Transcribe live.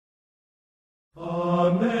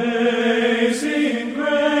Amazing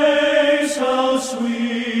grace, how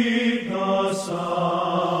sweet the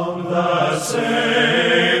sound that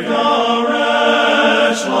saved a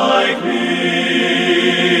wretch like me.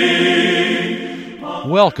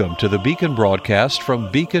 Welcome to the Beacon broadcast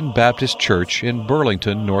from Beacon Baptist Church in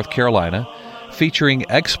Burlington, North Carolina, featuring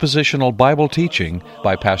expositional Bible teaching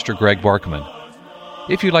by Pastor Greg Barkman.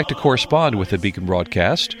 If you'd like to correspond with the Beacon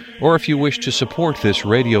broadcast, or if you wish to support this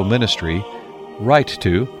radio ministry, write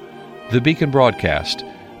to the Beacon Broadcast,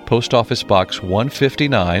 Post Office Box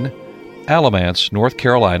 159, Alamance, North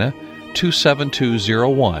Carolina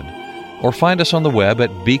 27201, or find us on the web at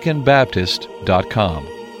beaconbaptist.com.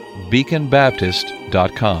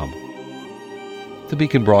 beaconbaptist.com. The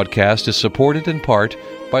Beacon broadcast is supported in part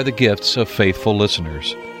by the gifts of faithful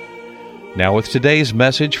listeners. Now with today's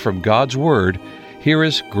message from God's Word, here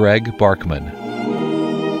is Greg Barkman.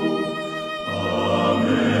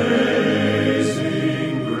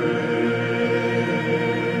 Amazing grace.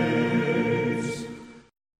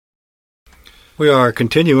 We are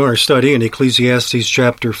continuing our study in Ecclesiastes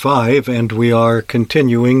chapter 5, and we are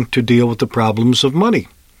continuing to deal with the problems of money.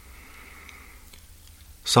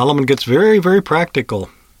 Solomon gets very, very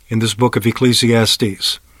practical in this book of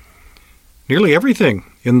Ecclesiastes. Nearly everything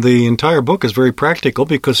in the entire book is very practical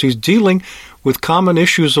because he's dealing with common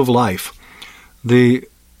issues of life, the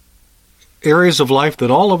areas of life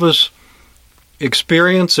that all of us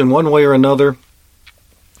experience in one way or another,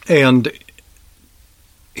 and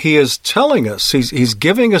he is telling us, he's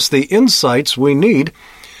giving us the insights we need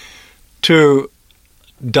to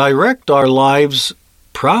direct our lives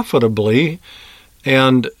profitably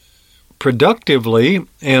and productively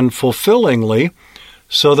and fulfillingly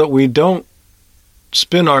so that we don't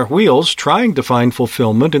spin our wheels trying to find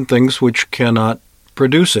fulfillment in things which cannot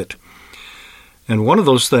produce it. And one of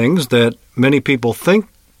those things that many people think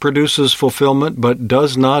produces fulfillment but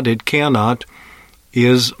does not, it cannot,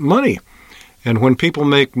 is money. And when people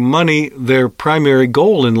make money their primary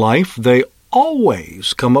goal in life, they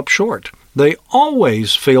always come up short. They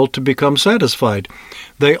always fail to become satisfied.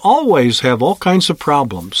 They always have all kinds of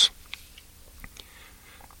problems.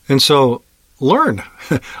 And so learn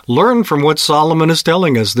from what Solomon is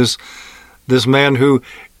telling us. This man who,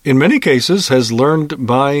 in many cases, has learned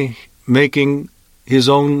by making his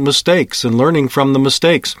own mistakes and learning from the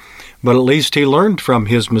mistakes. But at least he learned from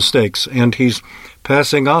his mistakes, and he's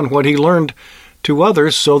passing on what he learned to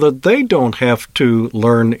others so that they don't have to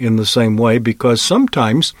learn in the same way, because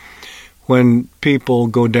sometimes when people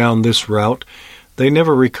go down this route, they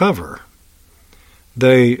never recover.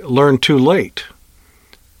 They learn too late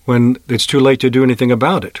when it's too late to do anything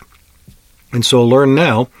about it. And so learn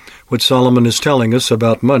now what Solomon is telling us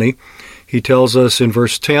about money. He tells us in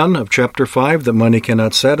verse 10 of chapter 5 that money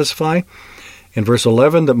cannot satisfy. In verse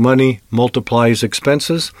 11 that money multiplies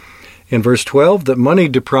expenses. In verse 12 that money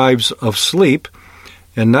deprives of sleep.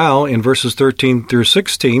 And now in verses 13 through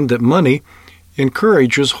 16 that money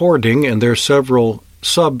encourages hoarding, and there are several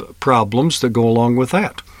sub-problems that go along with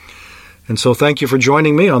that. And so thank you for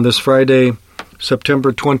joining me on this Friday,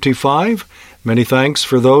 September 25. Many thanks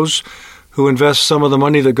for those who invest some of the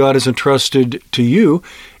money that God has entrusted to you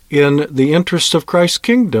in the interest of Christ's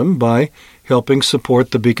kingdom by helping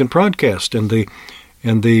support the Beacon broadcast and the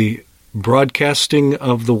broadcasting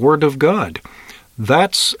of the Word of God.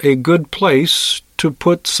 That's a good place to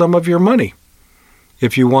put some of your money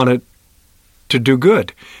if you want it to do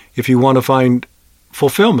good, if you want to find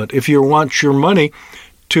fulfillment, if you want your money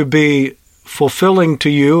to be fulfilling to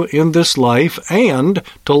you in this life and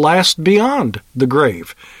to last beyond the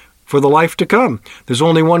grave for the life to come. There's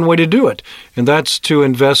only one way to do it, and that's to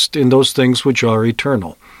invest in those things which are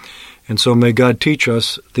eternal. And so may God teach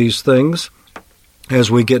us these things as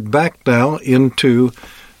we get back now into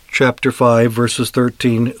chapter 5, verses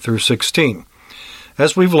 13 through 16.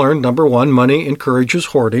 As we've learned, number one, money encourages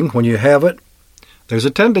hoarding. When you have it, there's a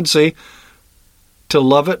tendency to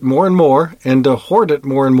love it more and more, and to hoard it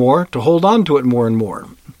more and more, to hold on to it more and more.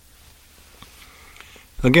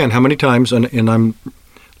 Again, how many times, and I'm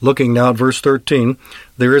looking now at verse 13,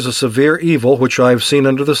 there is a severe evil which I have seen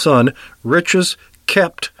under the sun, riches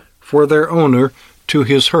kept for their owner to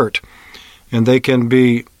his hurt. And they can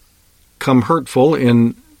become hurtful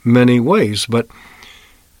in many ways, but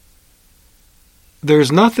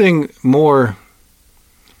there's nothing more,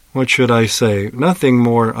 what should I say? Nothing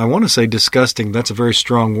more, I want to say disgusting, that's a very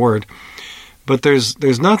strong word, but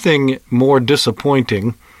there's nothing more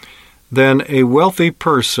disappointing than a wealthy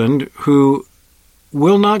person who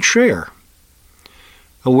will not share.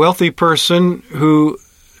 A wealthy person who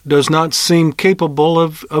does not seem capable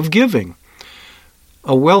of giving.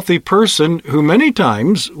 A wealthy person who many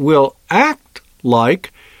times will act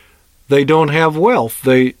like they don't have wealth.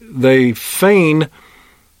 They feign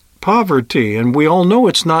poverty, and we all know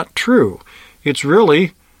it's not true. It's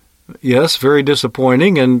really, yes, very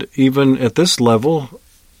disappointing, and even at this level,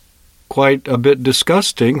 quite a bit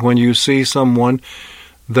disgusting when you see someone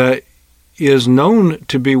that is known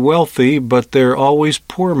to be wealthy, but they're always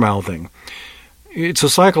poor-mouthing. It's a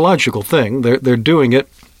psychological thing. They're doing it,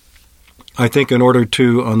 I think, in order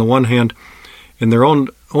to, on the one hand, in their own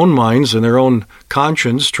minds and their own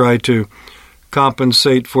conscience, try to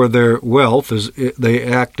compensate for their wealth. As they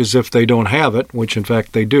act as if they don't have it, which in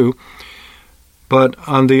fact they do. But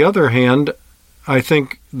on the other hand, I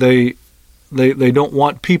think they don't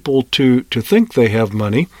want people to think they have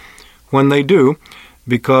money when they do,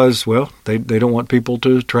 because, well, they don't want people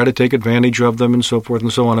to try to take advantage of them and so forth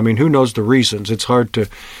and so on. I mean, who knows the reasons? It's hard to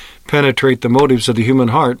penetrate the motives of the human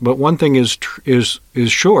heart. But one thing is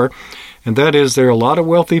sure, and that is there are a lot of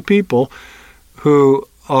wealthy people who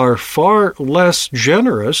are far less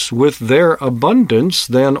generous with their abundance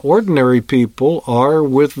than ordinary people are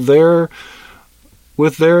with their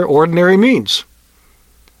ordinary means.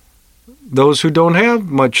 Those who don't have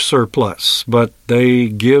much surplus, but they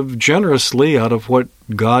give generously out of what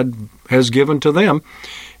God has given to them.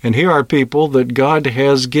 And here are people that God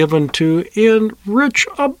has given to in rich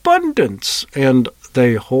abundance, and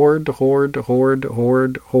they hoard,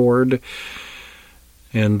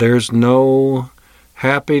 and there's no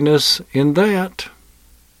happiness in that.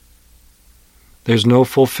 There's no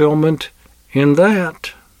fulfillment in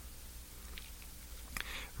that.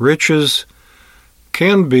 Riches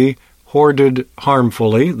can be hoarded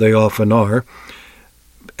harmfully, they often are,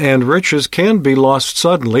 and riches can be lost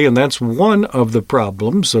suddenly, and that's one of the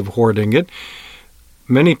problems of hoarding it.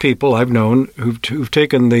 Many people I've known who've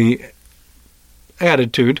taken the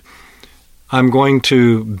attitude, I'm going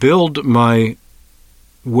to build my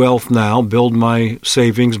wealth now, build my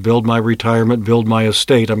savings, build my retirement, build my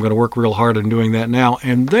estate. I'm going to work real hard on doing that now,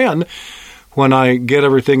 and then when I get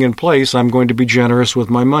everything in place, I'm going to be generous with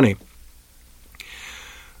my money.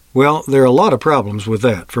 Well, there are a lot of problems with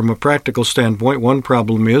that. From a practical standpoint, one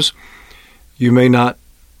problem is you may not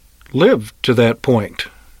live to that point.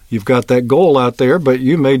 You've got that goal out there, but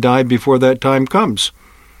you may die before that time comes.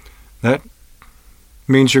 That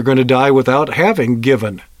means you're going to die without having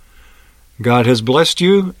given. God has blessed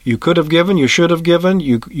you. You could have given. You should have given.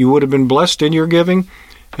 You would have been blessed in your giving,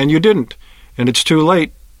 and you didn't. And it's too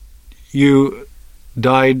late. You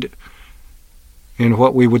died in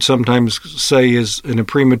what we would sometimes say is in a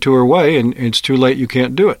premature way, and it's too late, you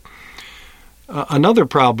can't do it. Another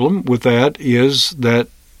problem with that is that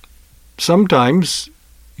sometimes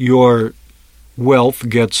your wealth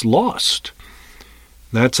gets lost.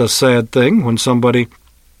 That's a sad thing when somebody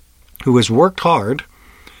who has worked hard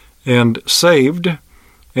and saved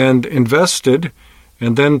and invested,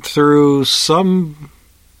 and then through some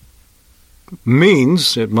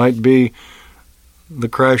means, it might be the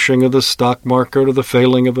crashing of the stock market or the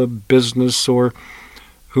failing of a business or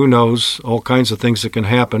who knows, all kinds of things that can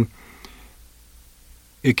happen.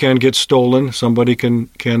 It can get stolen. Somebody can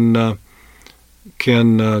get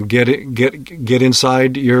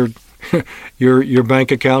inside your your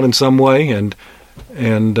bank account in some way and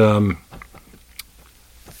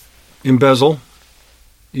embezzle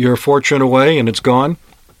your fortune away, and it's gone.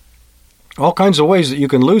 All kinds of ways that you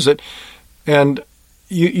can lose it, and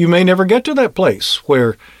you may never get to that place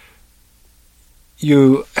where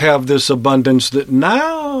you have this abundance that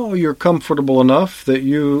now you're comfortable enough that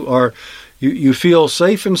you feel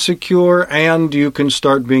safe and secure, and you can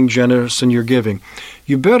start being generous in your giving.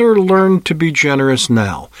 You better learn to be generous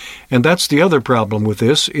now. And that's the other problem with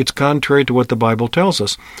this. It's contrary to what the Bible tells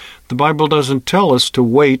us. The Bible doesn't tell us to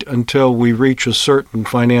wait until we reach a certain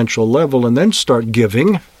financial level and then start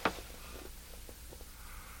giving.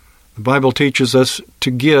 The Bible teaches us to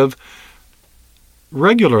give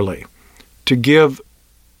regularly, to give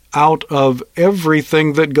out of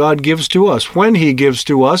everything that God gives to us. When He gives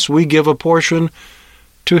to us, we give a portion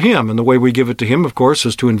to Him. And the way we give it to Him, of course,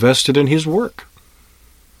 is to invest it in His work.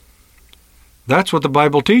 That's what the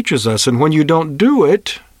Bible teaches us. And when you don't do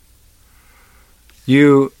it,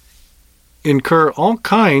 you incur all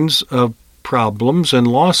kinds of problems and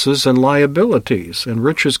losses and liabilities. And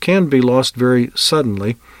riches can be lost very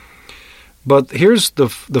suddenly. But here's the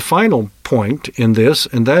final point in this,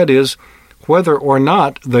 and that is whether or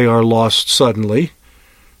not they are lost suddenly.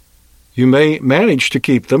 You may manage to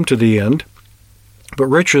keep them to the end, but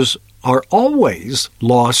riches are always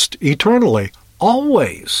lost eternally.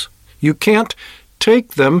 Always. You can't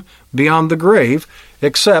take them beyond the grave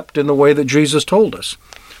except in the way that Jesus told us.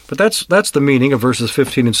 But that's the meaning of verses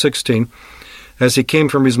 15 and 16. As he came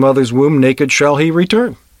from his mother's womb, naked shall he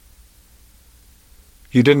return.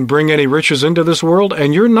 You didn't bring any riches into this world,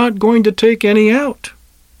 and you're not going to take any out.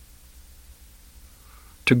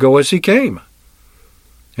 To go as he came.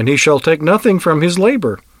 And he shall take nothing from his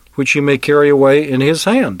labor, which he may carry away in his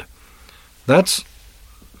hand. That's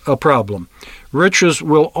a problem. Riches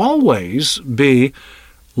will always be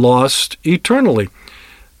lost eternally.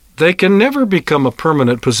 They can never become a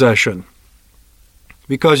permanent possession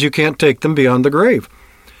because you can't take them beyond the grave.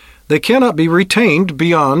 They cannot be retained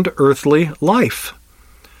beyond earthly life.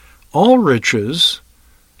 All riches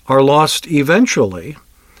are lost eventually.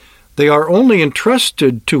 They are only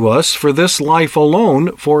entrusted to us for this life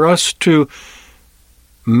alone, for us to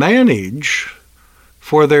manage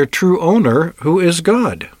for their true owner, who is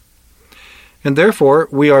God. And therefore,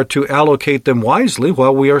 we are to allocate them wisely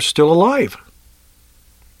while we are still alive.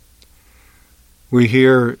 We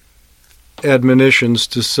hear admonitions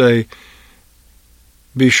to say,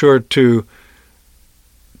 be sure to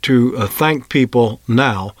thank people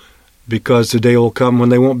now, because the day will come when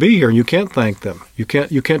they won't be here, and you can't thank them. You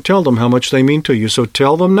can't tell them how much they mean to you. So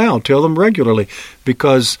tell them now, tell them regularly,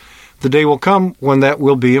 because the day will come when that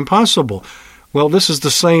will be impossible. Well, this is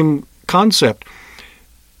the same concept.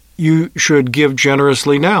 You should give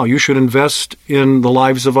generously now. You should invest in the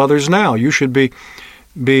lives of others now. You should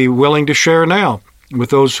be willing to share now with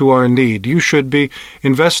those who are in need. You should be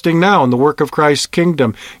investing now in the work of Christ's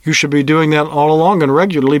kingdom. You should be doing that all along and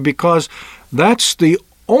regularly, because that's the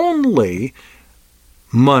only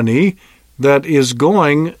money that is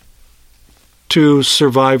going to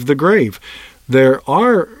survive the grave. There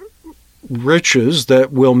are riches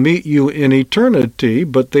that will meet you in eternity,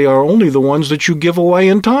 but they are only the ones that you give away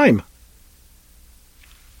in time.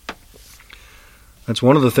 That's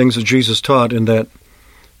one of the things that Jesus taught in that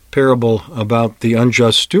parable about the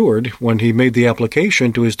unjust steward. When he made the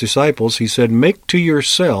application to his disciples, he said, "Make to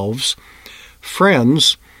yourselves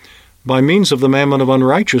friends by means of the mammon of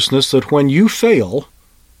unrighteousness, that when you fail,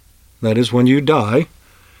 that is, when you die,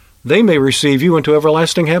 they may receive you into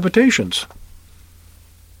everlasting habitations."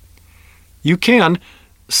 You can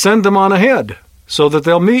send them on ahead so that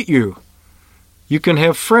they'll meet you. You can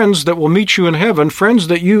have friends that will meet you in heaven, friends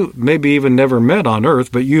that you maybe even never met on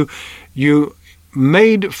earth, but you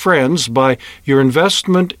made friends by your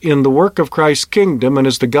investment in the work of Christ's kingdom, and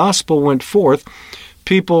as the gospel went forth,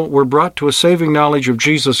 people were brought to a saving knowledge of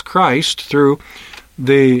Jesus Christ through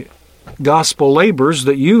the gospel labors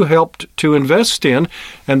that you helped to invest in,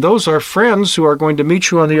 and those are friends who are going to meet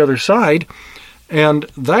you on the other side, and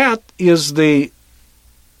that is the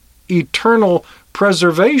eternal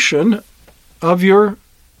preservation of your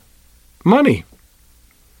money.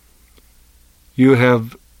 You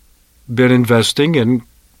have been investing in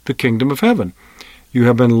the kingdom of heaven. You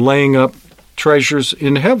have been laying up treasures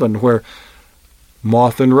in heaven where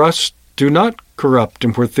moth and rust do not corrupt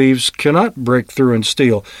and where thieves cannot break through and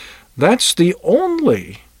steal. That's the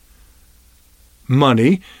only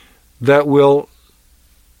money that will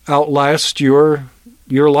outlast your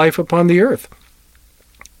life upon the earth.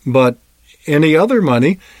 But any other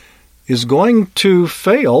money is going to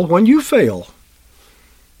fail when you fail.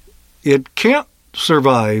 It can't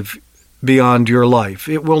survive beyond your life.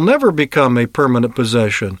 It will never become a permanent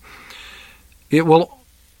possession. It will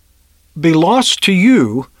be lost to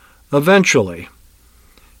you eventually.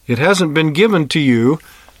 It hasn't been given to you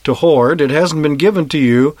to hoard. It hasn't been given to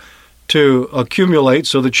you to accumulate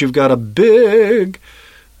so that you've got a big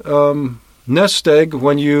nest egg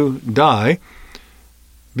when you die,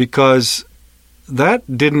 because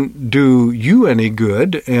that didn't do you any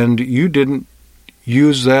good, and you didn't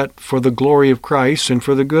use that for the glory of Christ and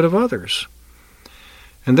for the good of others.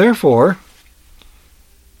 And therefore,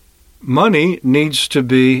 money needs to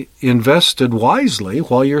be invested wisely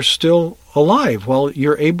while you're still alive, while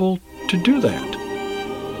you're able to do that.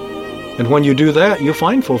 And when you do that, you'll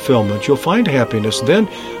find fulfillment, you'll find happiness. Then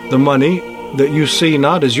the money that you see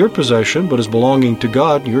not as your possession, but as belonging to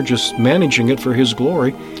God, you're just managing it for His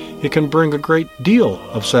glory, it can bring a great deal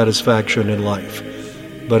of satisfaction in life.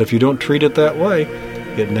 But if you don't treat it that way,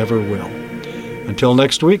 it never will. Until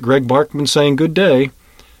next week, Greg Barkman saying good day.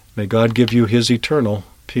 May God give you His eternal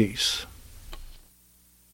peace.